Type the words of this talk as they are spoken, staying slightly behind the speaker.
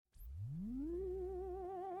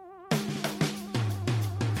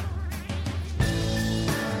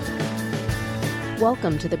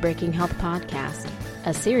Welcome to the Breaking Health Podcast,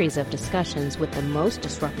 a series of discussions with the most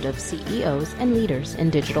disruptive CEOs and leaders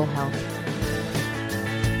in digital health.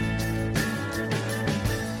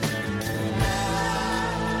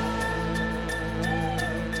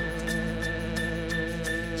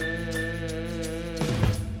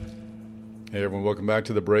 Hey everyone, welcome back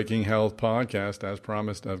to the Breaking Health Podcast. As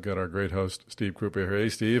promised, I've got our great host, Steve Krupa here. Hey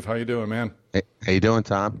Steve, how you doing, man? Hey, how you doing,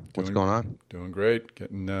 Tom? What's going on? Doing great.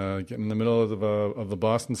 Getting in the middle of the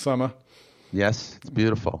Boston summer. Yes, it's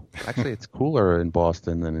beautiful. Actually, it's cooler in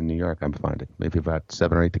Boston than in New York, I'm finding. Maybe about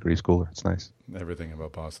 7 or 8 degrees cooler. It's nice. Everything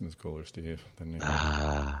about Boston is cooler, Steve, than New York.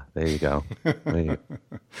 There you go.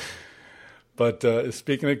 But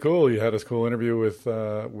speaking of cool, you had a cool interview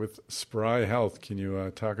with Spry Health. Can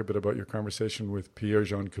you talk a bit about your conversation with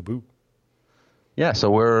Pierre-Jean Cabou? Yeah,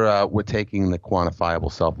 so we're taking the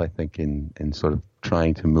quantifiable self, I think, and sort of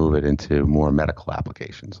trying to move it into more medical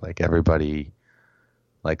applications. Like everybody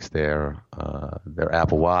likes their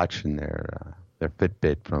Apple Watch and their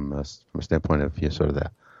Fitbit from a standpoint of sort of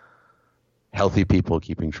the healthy people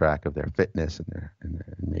keeping track of their fitness and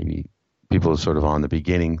maybe people sort of on the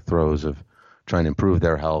beginning throes of trying to improve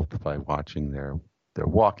their health by watching their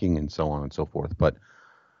walking and so on and so forth. But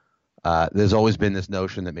there's always been this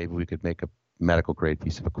notion that maybe we could make a medical grade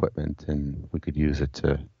piece of equipment and we could use it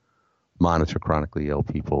to monitor chronically ill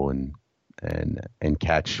people and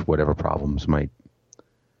catch whatever problems might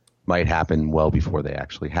happen well before they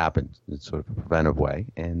actually happen. It's sort of a preventive way.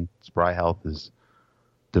 And Spry Health is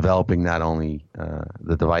developing not only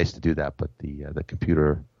the device to do that, but the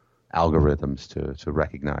computer algorithms to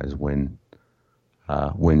recognize when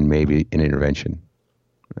maybe an intervention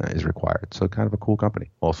is required. So kind of a cool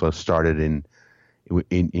company. Also started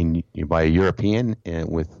by a European,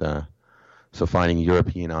 and so finding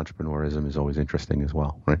European entrepreneurism is always interesting as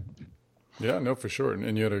well, right? Yeah, no, for sure.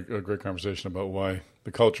 And you had a great conversation about why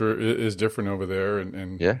the culture is different over there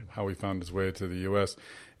and how he found his way to the U.S.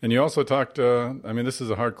 And you also talked, this is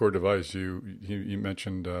a hardcore device. You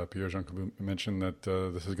mentioned, Pierre-Jean Cabou mentioned that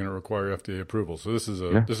this is going to require FDA approval. So this is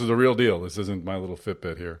a real deal. This isn't my little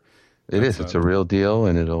Fitbit here. It is. It's a real deal,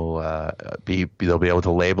 and it'll they'll be able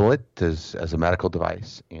to label it as a medical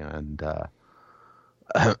device. And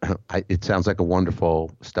it sounds like a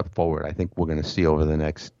wonderful step forward. I think we're going to see over the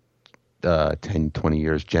next 10, 20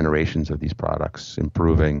 years, generations of these products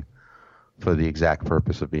improving for the exact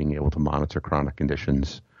purpose of being able to monitor chronic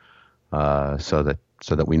conditions, so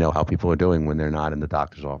that we know how people are doing when they're not in the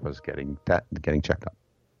doctor's office getting checked up.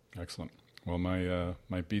 Excellent. Well,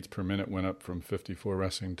 my beats per minute went up from 54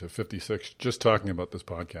 resting to 56 just talking about this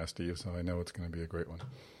podcast, Steve, so I know it's going to be a great one.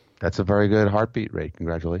 That's a very good heartbeat rate.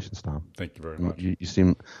 Congratulations, Tom. Thank you very much. You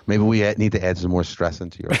seem, maybe we need to add some more stress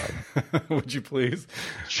into your life. Would you please?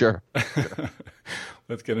 Sure.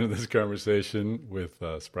 Let's get into this conversation with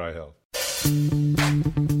Spry Health.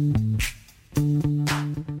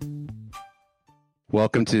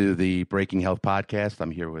 Welcome to the Breaking Health Podcast. I'm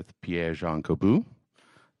here with Pierre-Jean Cabou,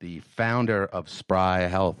 the founder of Spry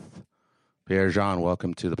Health. Pierre-Jean,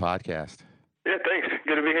 welcome to the podcast. Yeah, thanks.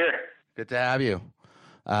 Good to be here. Good to have you.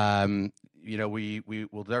 We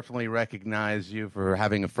will definitely recognize you for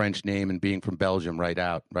having a French name and being from Belgium right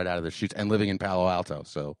out of the chutes and living in Palo Alto.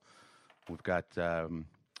 So we've got a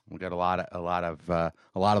lot of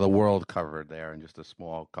the world covered there in just a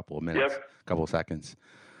small couple of minutes, couple of seconds.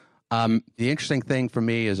 The interesting thing for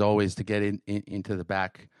me is always to get into the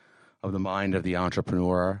back of the mind of the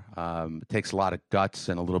entrepreneur. It takes a lot of guts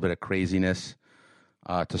and a little bit of craziness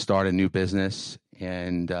to start a new business.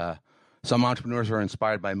 And some entrepreneurs are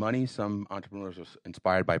inspired by money. Some entrepreneurs are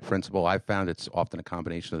inspired by principle. I've found it's often a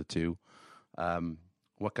combination of the two.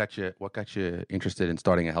 What got you interested in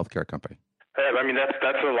starting a healthcare company?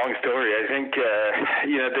 That's a long story. I think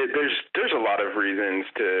there's a lot of reasons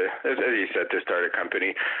to, as you said, to start a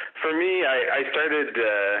company. For me, I started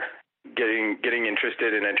getting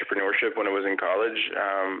interested in entrepreneurship when I was in college,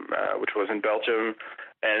 which was in Belgium,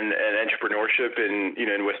 and entrepreneurship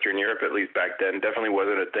in Western Europe, at least back then, definitely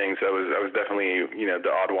wasn't a thing. So I was definitely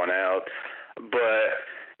the odd one out. But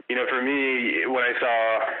for me, when I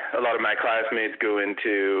saw a lot of my classmates go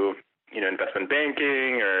into investment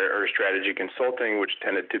banking or strategy consulting, which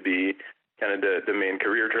tended to be kind of the main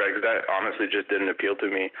career track, that honestly just didn't appeal to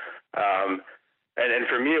me. And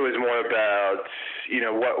for me, it was more about,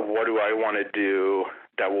 what do I want to do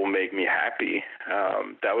that will make me happy?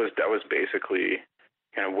 That was basically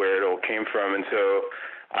kind of where it all came from. And so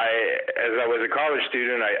as I was a college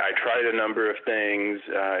student, I tried a number of things,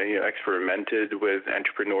 experimented with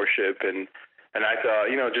entrepreneurship, and I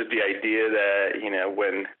thought, just the idea that,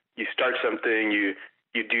 when you start something, you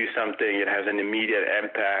do something, it has an immediate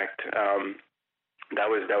impact. that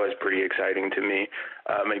was pretty exciting to me,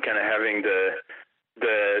 and kind of having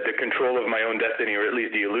the control of my own destiny, or at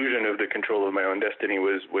least the illusion of the control of my own destiny,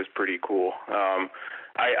 was pretty cool.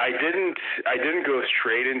 I didn't go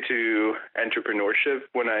straight into entrepreneurship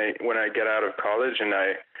when I get out of college, and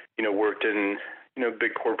I worked in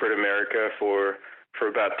big corporate America for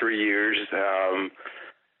about 3 years.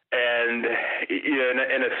 And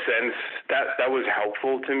in a sense, that was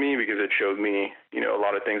helpful to me because it showed me a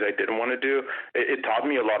lot of things I didn't want to do. It taught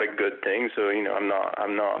me a lot of good things. So I'm not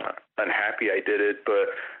unhappy I did it, but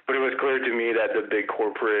it was clear to me that the big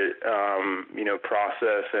corporate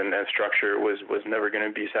process and structure was never going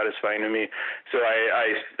to be satisfying to me. So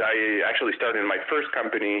I actually started my first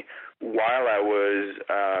company while I was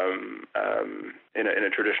in a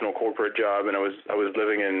traditional corporate job, and I was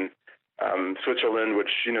living in Switzerland,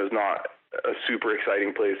 which is not a super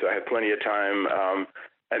exciting place. So I had plenty of time,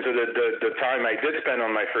 and so the time I did spend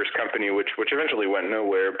on my first company, which eventually went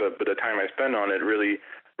nowhere, but the time I spent on it really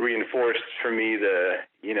reinforced for me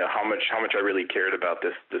how much I really cared about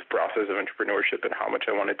this process of entrepreneurship and how much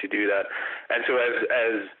I wanted to do that. And so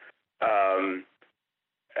as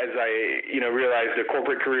I realized the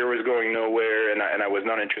corporate career was going nowhere, and I was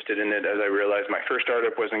not interested in it, as I realized my first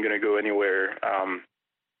startup wasn't going to go anywhere,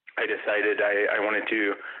 I decided I wanted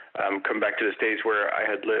to come back to the States where I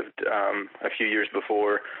had lived a few years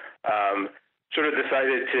before. Sort of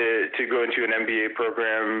decided to go into an MBA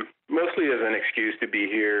program, mostly as an excuse to be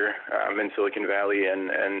here in Silicon Valley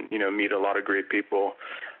and meet a lot of great people,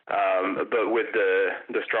 but with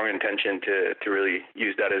the strong intention to really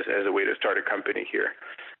use that as a way to start a company here.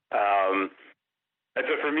 And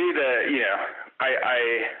so for me,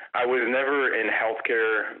 I was never in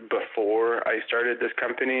healthcare before I started this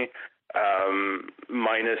company,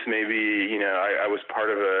 minus maybe, I was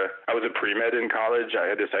I was a pre-med in college. I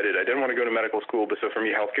had decided I didn't want to go to medical school, but so for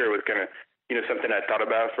me, healthcare was kind of, something I thought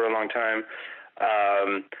about for a long time.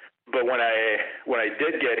 But when I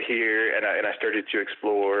did get here and I started to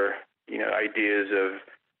explore, ideas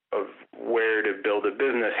of where to build a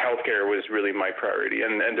business, healthcare was really my priority.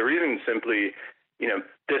 And the reason simply,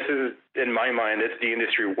 this is, in my mind, it's the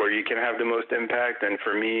industry where you can have the most impact. And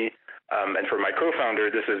for me, and for my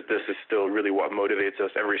co-founder, this is still really what motivates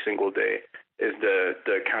us every single day, is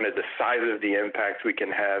the kind of the size of the impact we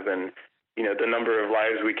can have, and the number of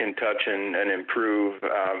lives we can touch and improve.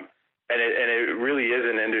 And it really is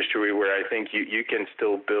an industry where I think you can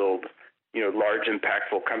still build large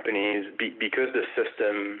impactful companies because the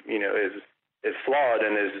system is flawed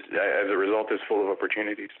and as a result is full of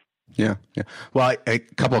opportunities. Yeah. Well, a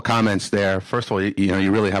couple of comments there. First of all,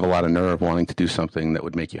 you really have a lot of nerve wanting to do something that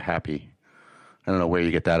would make you happy. I don't know where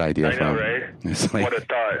you get that idea from. I know, right? It's like, what a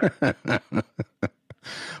thought.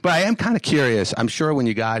 But I am kind of curious. I'm sure when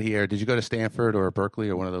you got here, did you go to Stanford or Berkeley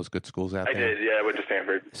or one of those good schools out there? I did, yeah. I went to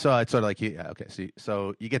Stanford. So it's sort of like, okay.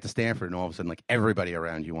 So you get to Stanford, and all of a sudden, like everybody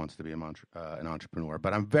around you wants to be an entrepreneur.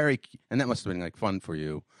 But and that must have been like fun for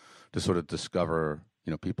you to sort of discover,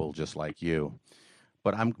 people just like you.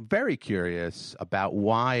 But I'm very curious about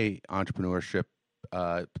why entrepreneurship,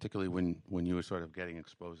 particularly when you were sort of getting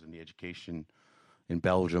exposed in the education in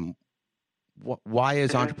Belgium. Why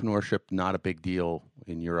is entrepreneurship not a big deal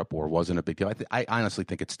in Europe, or wasn't a big deal? I honestly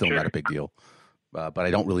think it's still not a big deal, but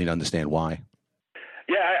I don't really understand why.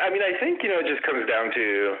 Yeah, I mean, I think it just comes down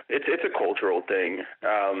to it's a cultural thing.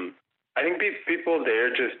 I think people there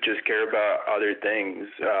just care about other things.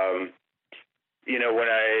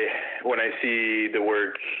 When I see the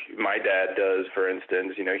work my dad does, for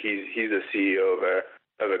instance, he's a CEO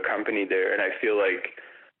of a company there, and I feel like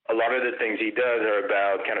a lot of the things he does are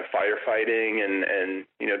about kind of firefighting and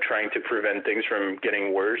trying to prevent things from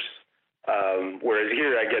getting worse. Whereas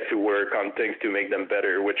here I get to work on things to make them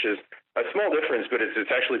better, which is a small difference, but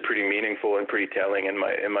it's actually pretty meaningful and pretty telling in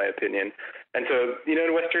my opinion. And so,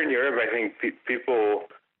 in Western Europe, I think people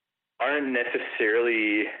aren't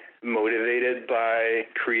necessarily motivated by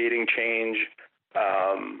creating change.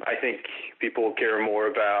 I think people care more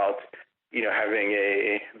about having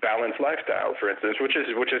a balanced lifestyle, for instance, which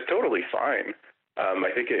is totally fine.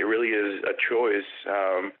 I think it really is a choice.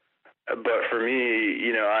 But for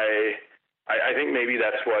me, I think maybe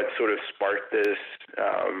that's what sort of sparked this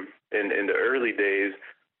in the early days.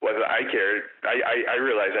 Was I cared? I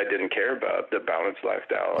realized I didn't care about the balanced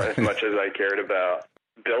lifestyle as much as I cared about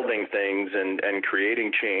building things and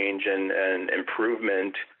creating change and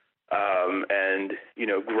improvement, and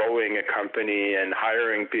growing a company and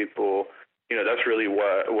hiring people. That's really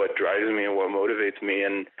what drives me and what motivates me.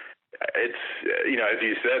 And it's as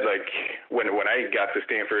you said, like when I got to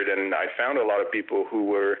Stanford and I found a lot of people who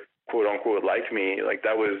were quote unquote like me, like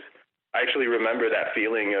that was I actually remember that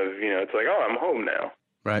feeling of, it's like, oh, I'm home now.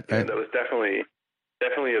 Right. That was definitely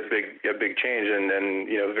a big change, and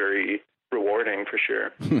very rewarding for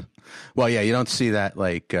sure. Well, yeah, you don't see that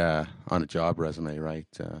like on a job resume, right?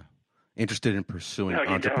 Interested in pursuing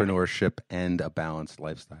entrepreneurship and a balanced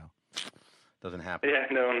lifestyle. Doesn't happen. Yeah,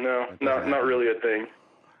 no, not really a thing.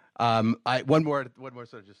 One more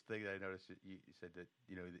sort of just thing that I noticed. You said that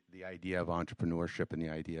the idea of entrepreneurship and the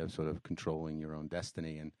idea of sort of controlling your own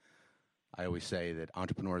destiny, and I always say that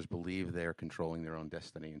entrepreneurs believe they're controlling their own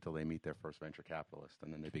destiny until they meet their first venture capitalist,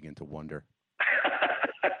 and then they begin to wonder.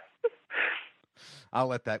 I'll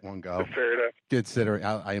let that one go. Fair enough. Considering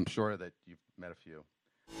I am sure that you've met a few.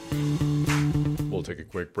 We'll take a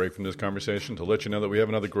quick break from this conversation to let you know that we have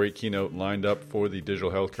another great keynote lined up for the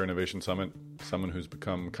Digital Healthcare Innovation Summit, someone who's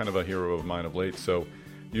become kind of a hero of mine of late. So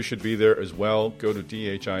you should be there as well. Go to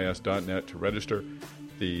dhis.net to register.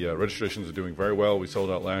 The registrations are doing very well. We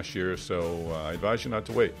sold out last year, so I advise you not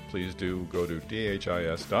to wait. Please do go to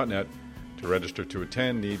dhis.net to register to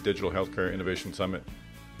attend the Digital Healthcare Innovation Summit,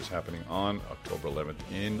 which is happening on October 11th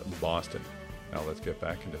in Boston. Now let's get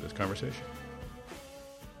back into this conversation.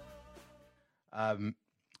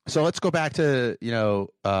 So let's go back to,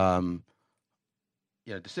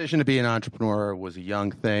 decision to be an entrepreneur was a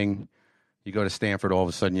young thing. You go to Stanford, all of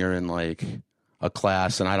a sudden you're in like a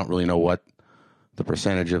class, and I don't really know what the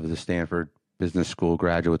percentage of the Stanford Business School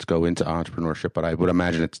graduates go into entrepreneurship, but I would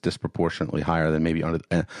imagine it's disproportionately higher than maybe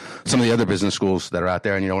some of the other business schools that are out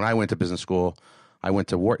there. And, when I went to business school, I went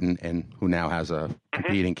to Wharton, and who now has a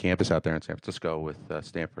competing campus out there in San Francisco with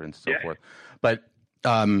Stanford and so forth. But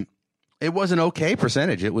it was an okay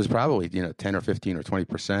percentage. It was probably 10 or 15 or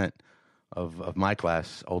 20% of my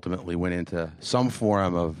class ultimately went into some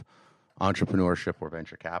form of entrepreneurship or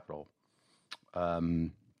venture capital.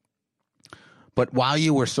 But while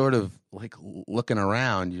you were sort of like looking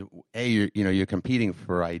around, you're competing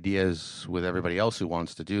for ideas with everybody else who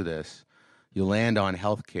wants to do this. You land on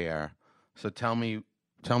healthcare. So tell me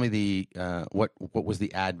the what was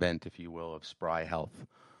the advent, if you will, of Spry Health?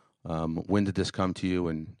 When did this come to you,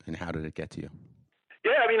 and how did it get to you?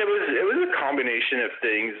 Yeah, it was a combination of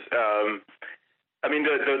things.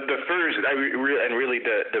 The first, and really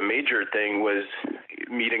the major thing was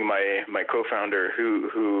meeting my co-founder,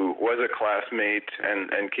 who was a classmate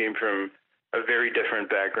and came from a very different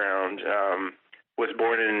background. Was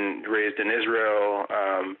born and raised in Israel.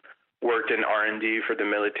 Worked in R&D for the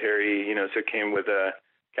military. So came with a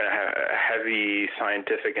kind of heavy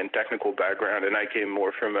scientific and technical background, and I came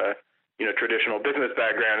more from a traditional business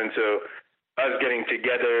background. And so us getting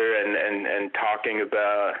together and talking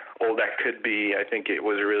about all that could be, I think it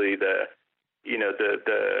was really the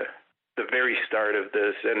very start of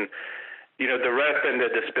this. And the rest and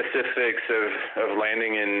the specifics of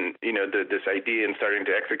landing in this idea and starting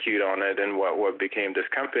to execute on it and what became this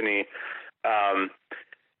company.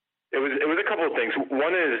 It was a couple of things.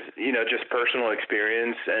 One is, just personal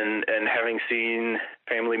experience and having seen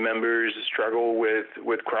family members struggle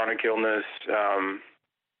with chronic illness,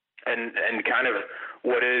 and kind of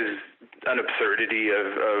what is an absurdity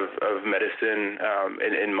of medicine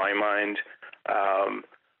in my mind,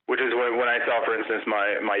 which is when I saw, for instance,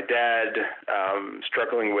 my dad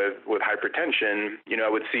struggling with hypertension. I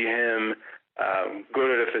would see him go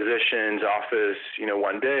to the physician's office,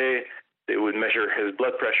 one day. They would measure his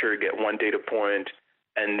blood pressure, get one data point,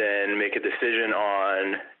 and then make a decision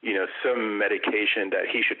on, some medication that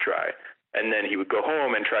he should try. And then he would go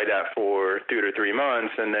home and try that for 2 to 3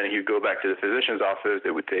 months, and then he would go back to the physician's office.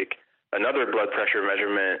 They would take another blood pressure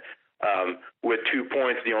measurement. With 2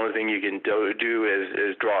 points, the only thing you can do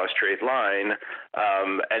is draw a straight line,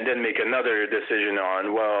 and then make another decision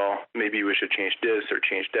on, well, maybe we should change this or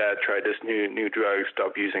change that, try this new drug,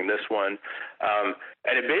 stop using this one.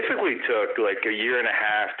 And it basically took like a year and a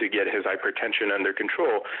half to get his hypertension under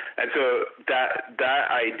control. And so that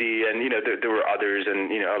idea, and, there were others and,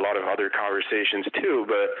 a lot of other conversations too,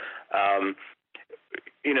 but,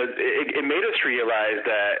 it made us realize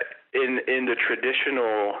that in the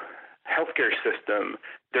traditional healthcare system,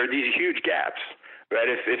 there are these huge gaps, right?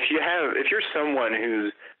 If you're someone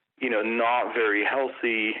who's, not very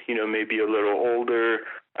healthy, maybe a little older,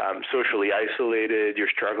 socially isolated, you're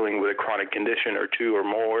struggling with a chronic condition or two or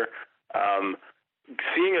more,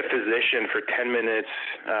 seeing a physician for 10 minutes,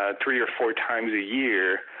 3 or 4 times a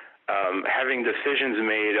year, having decisions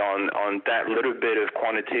made on that little bit of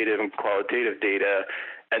quantitative and qualitative data,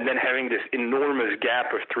 and then having this enormous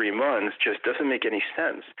gap of 3 months just doesn't make any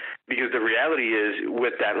sense. Because the reality is,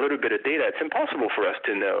 with that little bit of data, it's impossible for us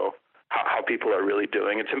to know how people are really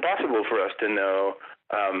doing. It's impossible for us to know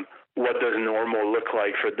what does normal look look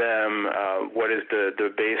like for them? What is the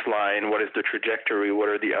baseline? What is the trajectory? What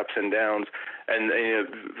are the ups and downs? And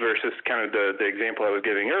versus kind of the example I was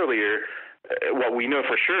giving earlier, what we know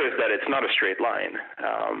for sure is that it's not a straight line.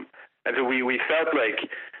 And so we felt like,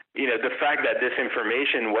 the fact that this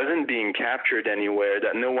information wasn't being captured anywhere,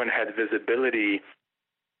 that no one had visibility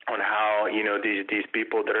on how, these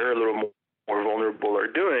people that are a little more vulnerable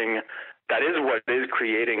are doing, that is what is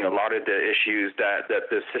creating a lot of the issues that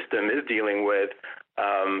the system is dealing with,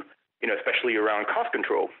 especially around cost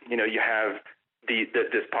control. You have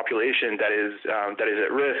this population that is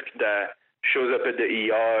at risk, that shows up at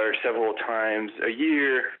the ER several times a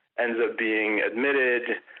year, ends up being admitted,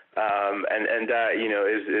 and that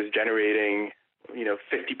is generating 50%,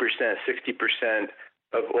 60%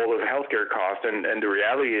 of all of healthcare costs. And the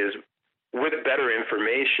reality is, with better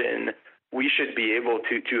information, we should be able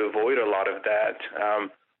to avoid a lot of that,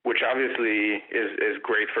 which obviously is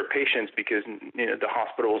great for patients because the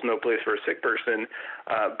hospital is no place for a sick person,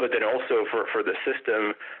 but then also for the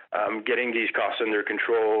system, getting these costs under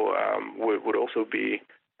control would also be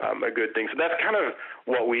a good thing. So that's kind of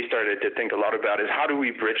what we started to think a lot about, is how do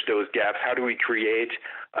we bridge those gaps? How do we create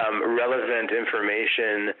relevant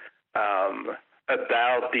information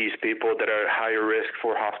about these people that are at higher risk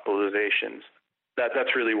for hospitalizations?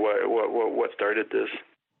 That's really what started this.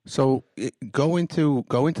 So go into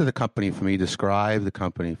the company for me. Describe the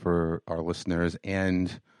company for our listeners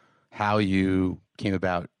and how you came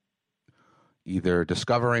about either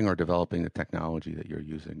discovering or developing the technology that you're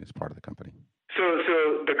using as part of the company. So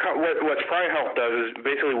what Spry Health does is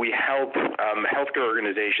basically we help healthcare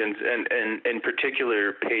organizations and in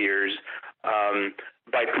particular payers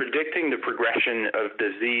by predicting the progression of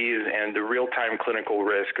disease and the real-time clinical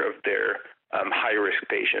risk of their high-risk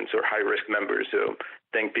patients or high-risk members. So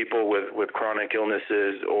think people with chronic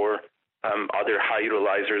illnesses or other high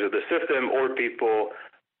utilizers of the system, or people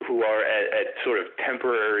who are at sort of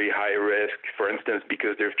temporary high risk, for instance,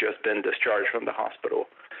 because they've just been discharged from the hospital.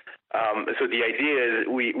 So the idea is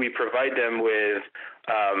we provide them with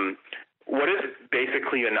what is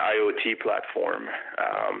basically an IoT platform.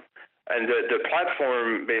 And the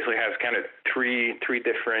platform basically has kind of three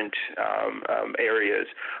different areas.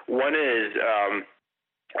 One is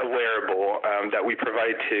a wearable that we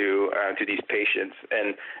provide to these patients,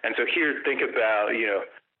 and so here think about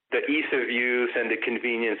the ease of use and the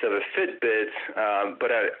convenience of a Fitbit,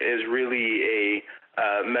 but is really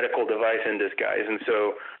a medical device in disguise. And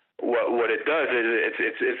so what it does is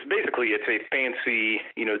it's basically a fancy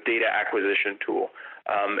data acquisition tool.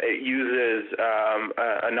 It uses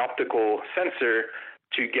an optical sensor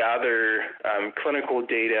to gather clinical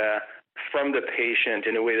data from the patient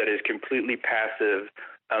in a way that is completely passive,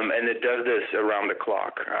 and it does this around the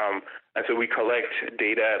clock. And so we collect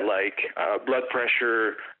data like blood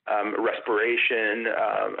pressure, respiration,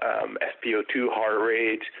 SpO2 heart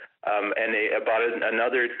rate, and about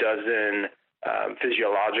another dozen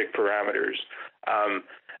physiologic parameters.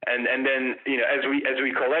 And then as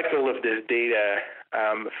we collect all of this data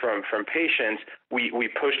from patients, we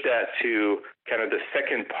push that to kind of the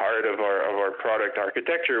second part of our product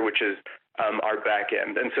architecture, which is our back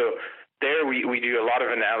end. And so there we do a lot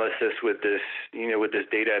of analysis with this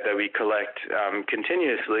data that we collect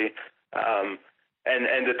continuously.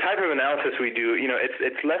 And the type of analysis we do,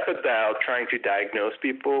 it's less about trying to diagnose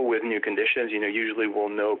people with new conditions. Usually we'll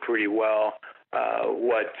know pretty well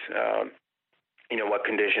what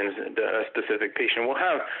conditions a specific patient will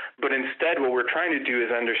have. But instead, what we're trying to do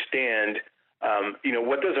is understand,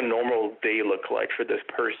 what does a normal day look like for this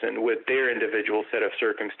person with their individual set of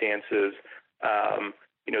circumstances,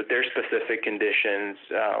 their specific conditions,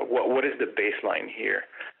 what is the baseline here?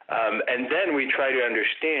 And then we try to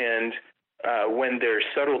understand when there's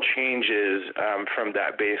subtle changes from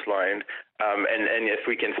that baseline, and if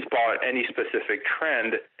we can spot any specific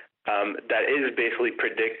trend that is basically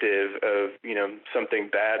predictive of something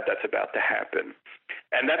bad that's about to happen.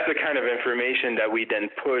 And that's the kind of information that we then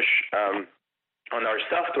push on our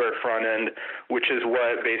software front end, which is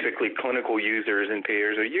what basically clinical users and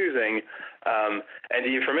payers are using. And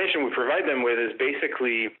the information we provide them with is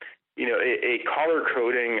basically a color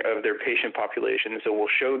coding of their patient population. So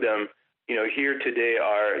we'll show them here today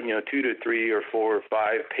are 2 to 3 or 4 or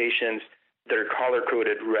 5 patients that are color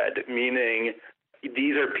coded red, meaning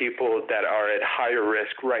these are people that are at higher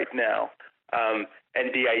risk right now. And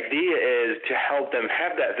the idea is to help them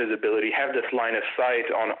have that visibility, have this line of sight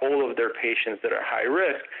on all of their patients that are high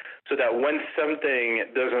risk, so that when something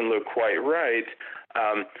doesn't look quite right,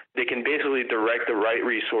 they can basically direct the right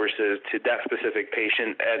resources to that specific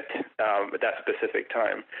patient at that specific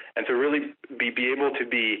time. And so really be able to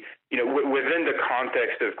be, within the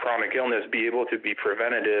context of chronic illness, be able to be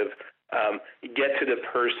preventative, get to the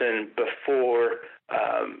person before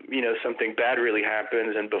something bad really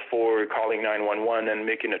happens, and before calling 911 and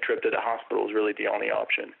making a trip to the hospital is really the only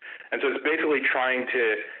option. And so it's basically trying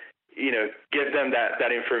to give them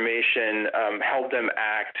that information, help them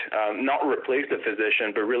act, not replace the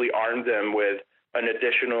physician, but really arm them with an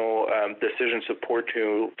additional decision support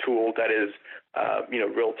tool that is,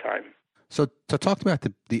 real time. So to talk about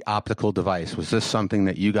the optical device, was this something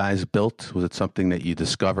that you guys built? Was it something that you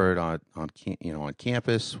discovered on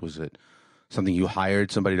campus? Was it something you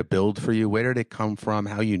hired somebody to build for you? Where did it come from?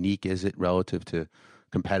 How unique is it relative to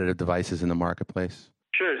competitive devices in the marketplace?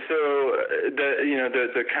 Sure. So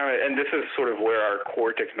the kind of, and this is sort of where our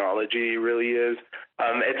core technology really is.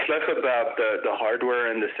 It's less about the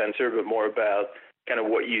hardware and the sensor, but more about kind of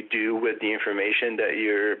what you do with the information that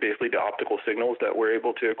you're basically the optical signals that we're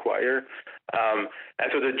able to acquire.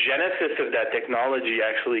 And so the genesis of that technology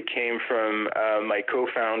actually came from my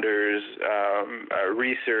co-founder's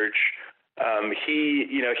research.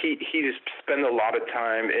 He spent a lot of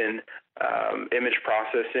time in image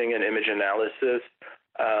processing and image analysis.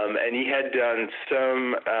 And he had done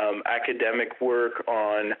some academic work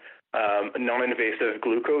on non-invasive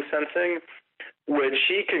glucose sensing, which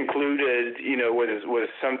he concluded, was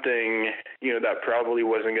something, that probably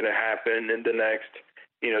wasn't going to happen in the next,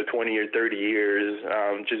 20 or 30 years,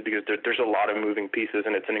 just because there's a lot of moving pieces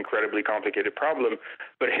and it's an incredibly complicated problem.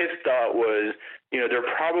 But his thought was, there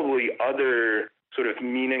are probably other sort of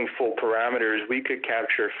meaningful parameters we could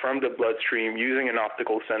capture from the bloodstream using an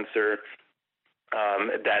optical sensor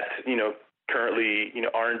that, currently,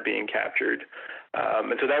 aren't being captured.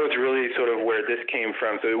 And so that was really sort of where this came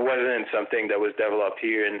from. So it wasn't something that was developed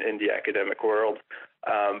here in the academic world,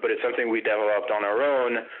 but it's something we developed on our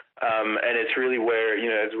own. And it's really where,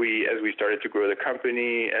 as we started to grow the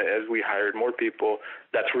company, as we hired more people,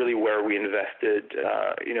 that's really where we invested,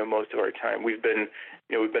 most of our time. We've been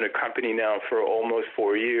a company now for almost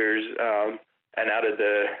 4 years. And out of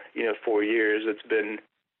the, 4 years, it's been,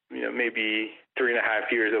 maybe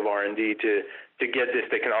 3.5 years of R&D to get this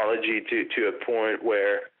technology to a point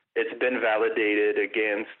where it's been validated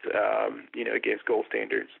against gold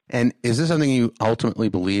standards. And is this something you ultimately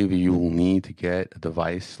believe you will need to get a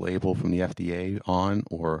device label from the FDA on,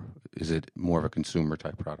 or is it more of a consumer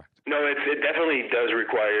type product? No, it definitely does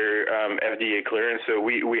require FDA clearance. So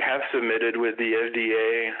we have submitted with the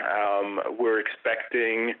FDA. We're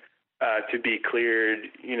expecting to be cleared,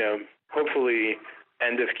 hopefully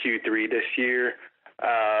end of Q3 this year.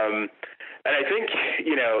 And I think,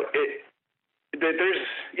 there's,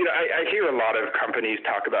 I hear a lot of companies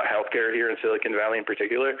talk about healthcare here in Silicon Valley in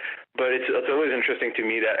particular, but it's always interesting to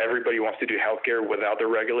me that everybody wants to do healthcare without the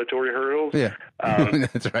regulatory hurdles. Yeah,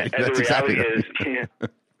 that's right. And that's the reality exactly is,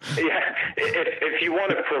 if you want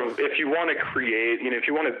to create, if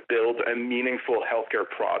you want to build a meaningful healthcare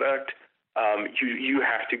product, you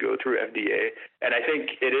have to go through FDA, and I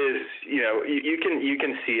think it is. You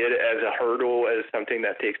can see it as a hurdle, as something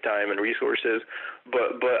that takes time and resources.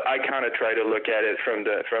 But I kind of try to look at it from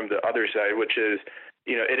the other side, which is,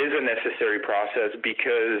 it is a necessary process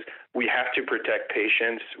because we have to protect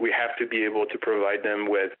patients. We have to be able to provide them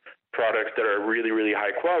with products that are really, really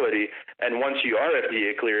high quality. And once you are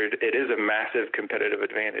FDA cleared, it is a massive competitive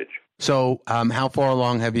advantage. So how far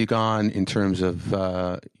along have you gone in terms of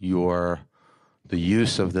the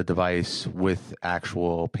use of the device with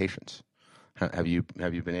actual patients? Have you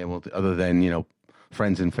been able to, other than,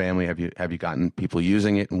 friends and family, have you gotten people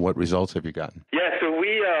using it, and what results have you gotten? Yeah, so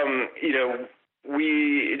we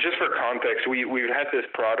just for context, we've had this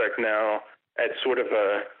product now at sort of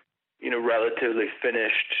a relatively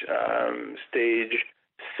finished stage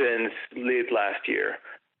since late last year.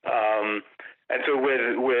 And so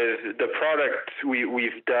with the product,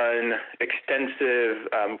 we've done extensive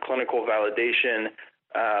clinical validation.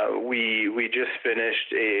 We just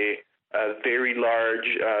finished a very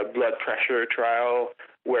large blood pressure trial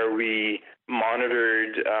where we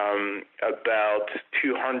monitored about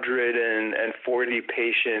 240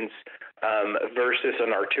 patients versus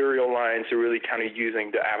an arterial line, so really kind of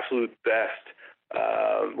using the absolute best,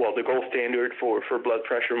 the gold standard for blood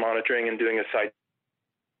pressure monitoring, and doing a side.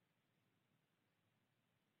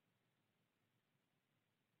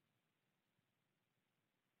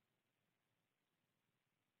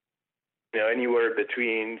 Anywhere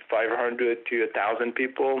between 500 to 1,000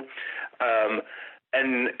 people.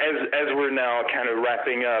 And as we're now kind of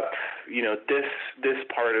wrapping up, this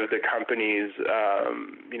part of the company's,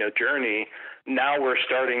 journey, now we're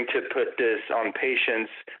starting to put this on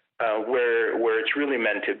patients where it's really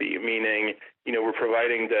meant to be, meaning, we're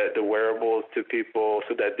providing the wearables to people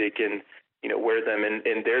so that they can, wear them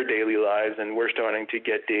in their daily lives. And we're starting to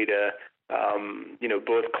get data,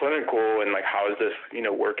 both clinical and like, how is this,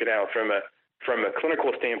 working out from a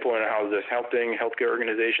clinical standpoint, how is this helping healthcare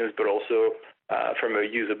organizations, but also from a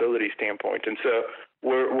usability standpoint. And so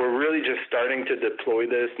we're really just starting to deploy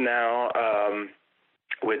this now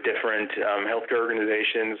with different healthcare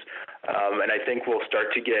organizations. And I think we'll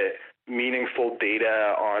start to get meaningful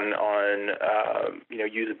data on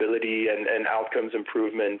usability and outcomes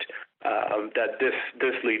improvement that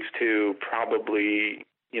this leads to probably,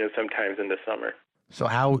 sometimes in the summer. So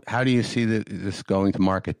how do you see this going to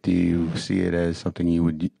market? Do you see it as something you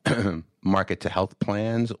would market to health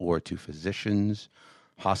plans or to physicians,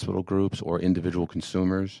 hospital groups, or individual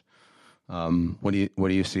consumers? What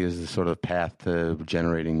do you see as the sort of path to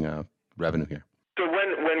generating revenue here? So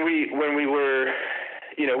when we were,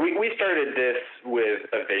 we started this with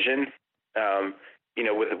a vision,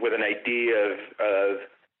 with an idea of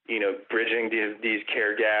bridging these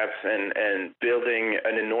care gaps and building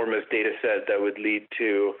an enormous data set that would lead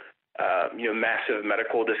to, massive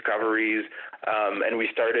medical discoveries. And we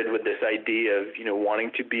started with this idea of,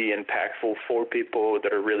 wanting to be impactful for people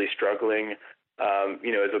that are really struggling,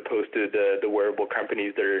 as opposed to the wearable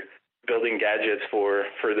companies that are building gadgets for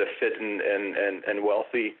the fit and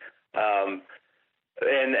wealthy. And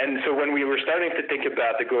so when we were starting to think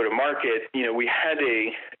about the go-to-market, we had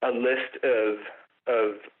a list of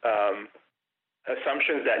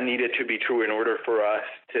assumptions that needed to be true in order for us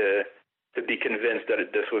to be convinced that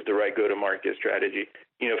this was the right go-to-market strategy.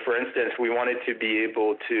 For instance, we wanted to be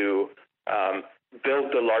able to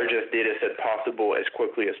build the largest data set possible as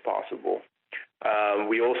quickly as possible.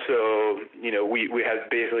 We also, we have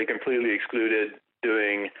basically completely excluded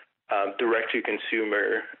doing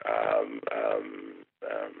direct-to-consumer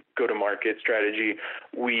go-to-market strategy.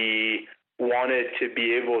 We wanted to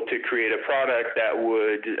be able to create a product that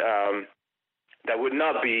would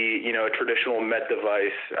not be, a traditional med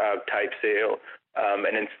device type sale,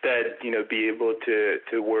 and instead, be able to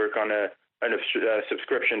work on a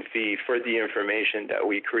subscription fee for the information that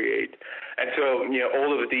we create. And so,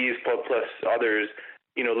 all of these plus others,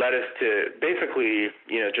 led us to basically,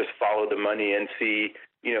 just follow the money and see,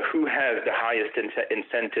 who has the highest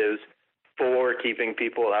incentives for keeping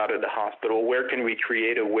people out of the hospital. Where can we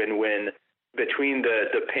create a win-win between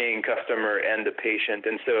the paying customer and the patient?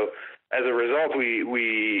 And so as a result,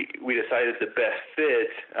 we decided the best fit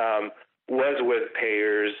was with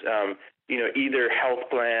payers, either health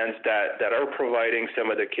plans that are providing some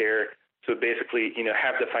of the care. So basically,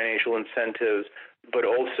 have the financial incentives, but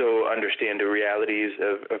also understand the realities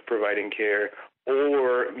of providing care,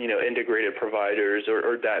 or, integrated providers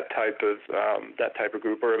or that type of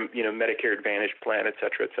group, or, Medicare Advantage plan, et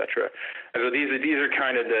cetera, et cetera. And so these are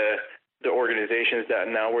kind of the organizations that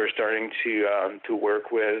now we're starting to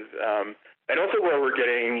work with, and also where we're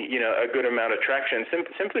getting, a good amount of traction,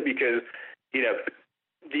 simply because,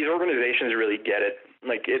 these organizations really get it.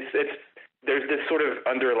 Like there's this sort of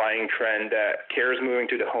underlying trend that care is moving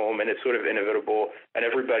to the home, and it's sort of inevitable, and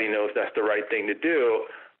everybody knows that's the right thing to do.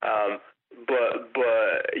 But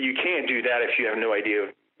you can't do that if you have no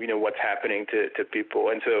idea, what's happening to people.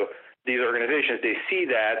 And so these organizations, they see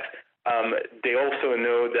that. They also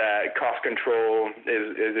know that cost control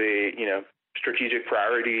is a, strategic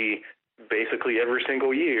priority basically every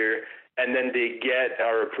single year. And then they get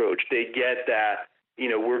our approach. They get that,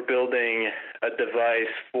 we're building a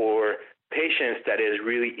device for patients that is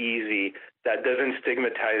really easy, that doesn't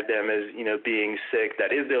stigmatize them as, being sick,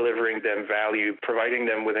 that is delivering them value, providing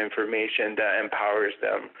them with information that empowers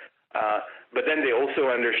them. But then they also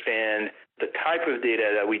understand the type of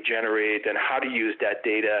data that we generate and how to use that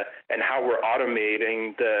data and how we're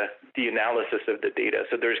automating the analysis of the data.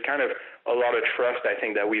 So there's kind of a lot of trust, I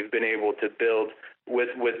think, that we've been able to build with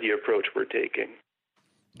the approach we're taking.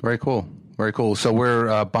 Very cool. Very cool. So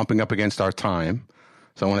we're bumping up against our time.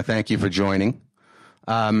 So I want to thank you for joining.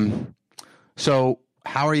 So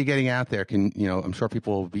how are you getting out there? I'm sure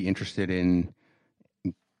people will be interested in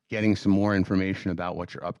getting some more information about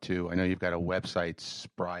what you're up to. I know you've got a website,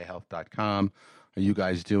 spryhealth.com. Are you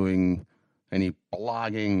guys doing any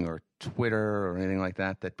blogging or Twitter or anything like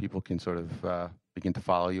that people can sort of begin to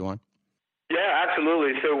follow you on? Yeah,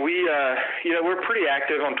 absolutely. So we're pretty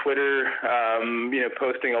active on Twitter,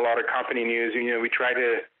 posting a lot of company news. We try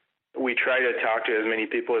to talk to as many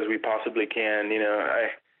people as we possibly can.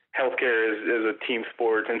 Healthcare is a team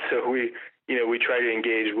sport, and so we we try to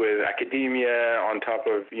engage with academia on top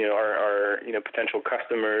of, our potential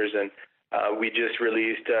customers. And we just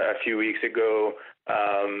released a few weeks ago,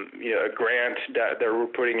 a grant that we're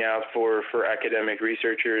putting out for academic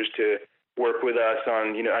researchers to work with us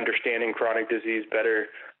on, understanding chronic disease better.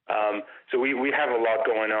 So we have a lot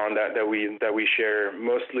going on that we share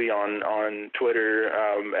mostly on Twitter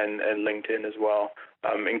and LinkedIn as well,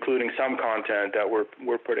 including some content that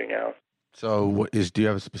we're putting out. So do you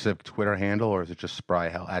have a specific Twitter handle, or is it just Spry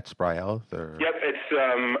Health, at Spry Health? Or? Yep, it's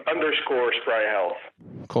 _ Spry Health.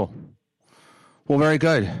 Cool. Well, very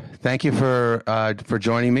good. Thank you for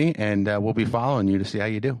joining me, and we'll be following you to see how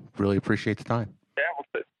you do. Really appreciate the time. Yeah,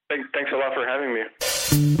 well, thanks a lot for having me.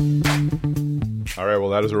 All right, well,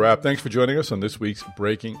 that is a wrap. Thanks for joining us on this week's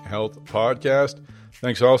Breaking Health podcast.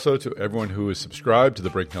 Thanks also to everyone who is subscribed to the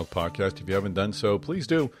Breaking Health podcast. If you haven't done so, please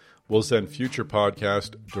do. We'll send future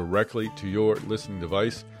podcasts directly to your listening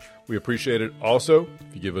device. We appreciate it also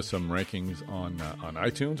if you give us some rankings on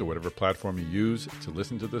iTunes or whatever platform you use to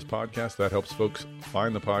listen to this podcast. That helps folks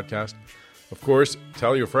find the podcast. Of course,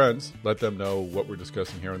 tell your friends. Let them know what we're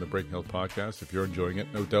discussing here on the Breaking Health podcast. If you're enjoying it,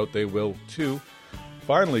 no doubt they will too.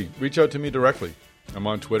 Finally, reach out to me directly. I'm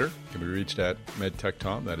on Twitter. Can be reached at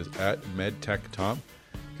MedTechTom. That is at MedTechTom.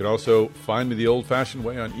 You can also find me the old-fashioned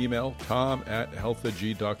way on email,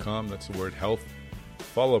 tom@healthag.com. That's the word health,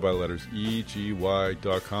 followed by letters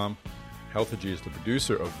EGY.com. Healthag is the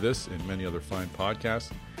producer of this and many other fine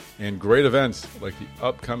podcasts and great events like the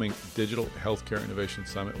upcoming Digital Healthcare Innovation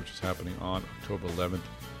Summit, which is happening on October 11th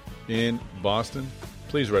in Boston.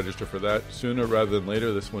 Please register for that sooner rather than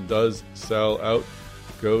later. This one does sell out.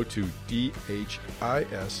 Go to dhis.net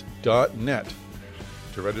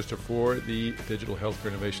to register for the Digital Healthcare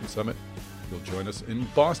Innovation Summit. You'll join us in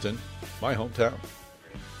Boston, my hometown.